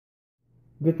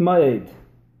Vitmayed.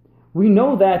 We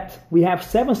know that we have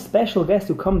 7 special guests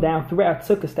who come down throughout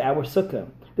Sukkot to our Sukkah.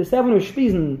 The 7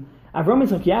 Ushpizin, Avram,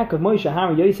 Yitzchak, Yaakov, Moshe,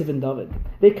 Aaron, Yosef, and David.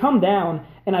 They come down,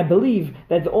 and I believe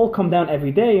that they all come down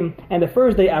every day. And the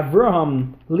first day,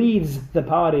 Avraham leads the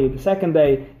party. The second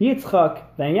day, Yitzchak,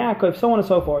 then Yaakov, so on and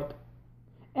so forth.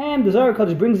 And the Zohar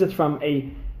Kodesh brings it from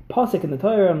a pasuk in the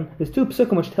Torah. There's 2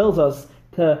 psukim which tells us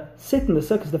to sit in the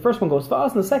sukkahs. The first one goes for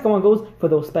us, and the second one goes for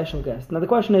those special guests. Now the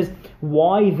question is,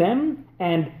 why them,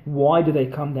 and why do they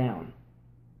come down?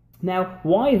 Now,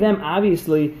 why them?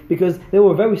 Obviously, because they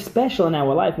were very special in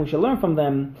our life, and we should learn from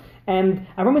them. And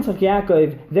Avram, Yitzchak,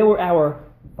 Yaakov, they were our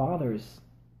fathers.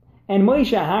 And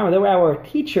Moshe, Aaron, they were our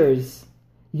teachers.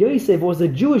 Yosef was a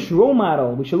Jewish role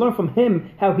model. We should learn from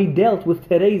him how he dealt with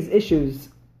today's issues.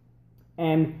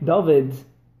 And David,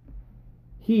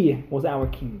 he was our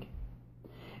king.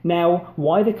 Now,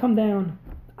 why they come down?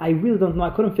 I really don't know.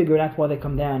 I couldn't figure out why they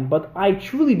come down. But I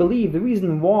truly believe the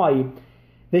reason why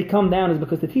they come down is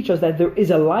because they teach us that there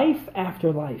is a life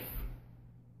after life.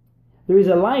 There is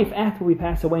a life after we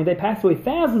pass away. And they passed away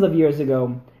thousands of years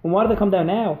ago. And why do they come down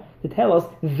now? To tell us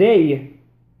they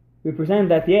represent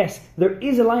that, yes, there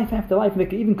is a life after life. And they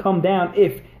can even come down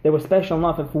if they were special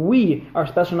enough, if we are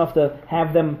special enough to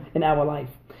have them in our life.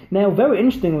 Now, very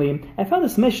interestingly, I found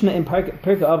this Mishnah in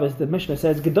Pirkei Avos. The Mishnah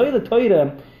says, Gedoyle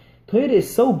Torah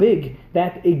is so big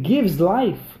that it gives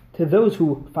life to those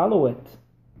who follow it.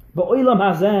 Ba'olam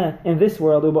hazeh, in this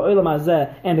world, ba'olam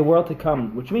hazeh, and the world to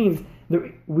come, which means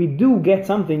we do get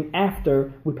something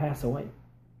after we pass away.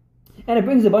 And it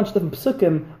brings a bunch of different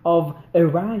psukim of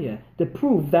Eraya to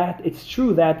prove that it's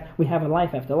true that we have a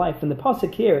life after life. And the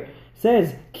pasuk here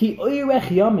says, Ki oirech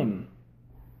yamim,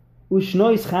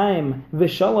 Ushnois chaim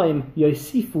v'shalom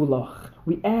yosifu lach.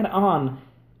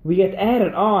 We get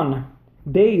added on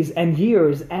days and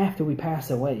years after we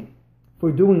pass away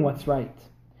for doing what's right.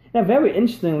 Now, very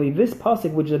interestingly, this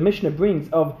pasuk which the Mishnah brings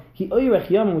of Ki oirech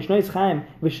yamim ushnois chaim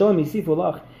v'shalom yosifu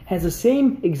lach has the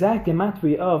same exact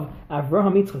gematria of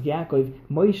Avraham, Yitzchak, Yaakov,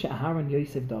 Moshe, Aaron,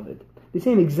 Yosef, David. The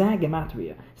same exact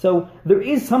gematria. So there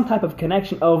is some type of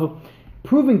connection of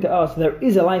proving to us there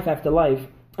is a life after life.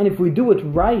 And if we do it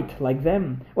right, like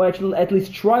them, or actually at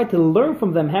least try to learn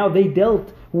from them how they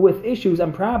dealt with issues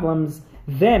and problems,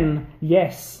 then,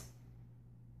 yes,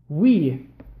 we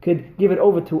could give it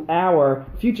over to our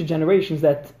future generations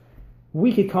that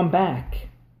we could come back.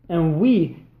 And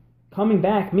coming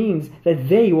back means that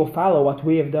they will follow what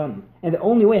we have done. And the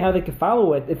only way how they can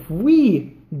follow it, if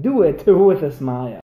we do it with a smile.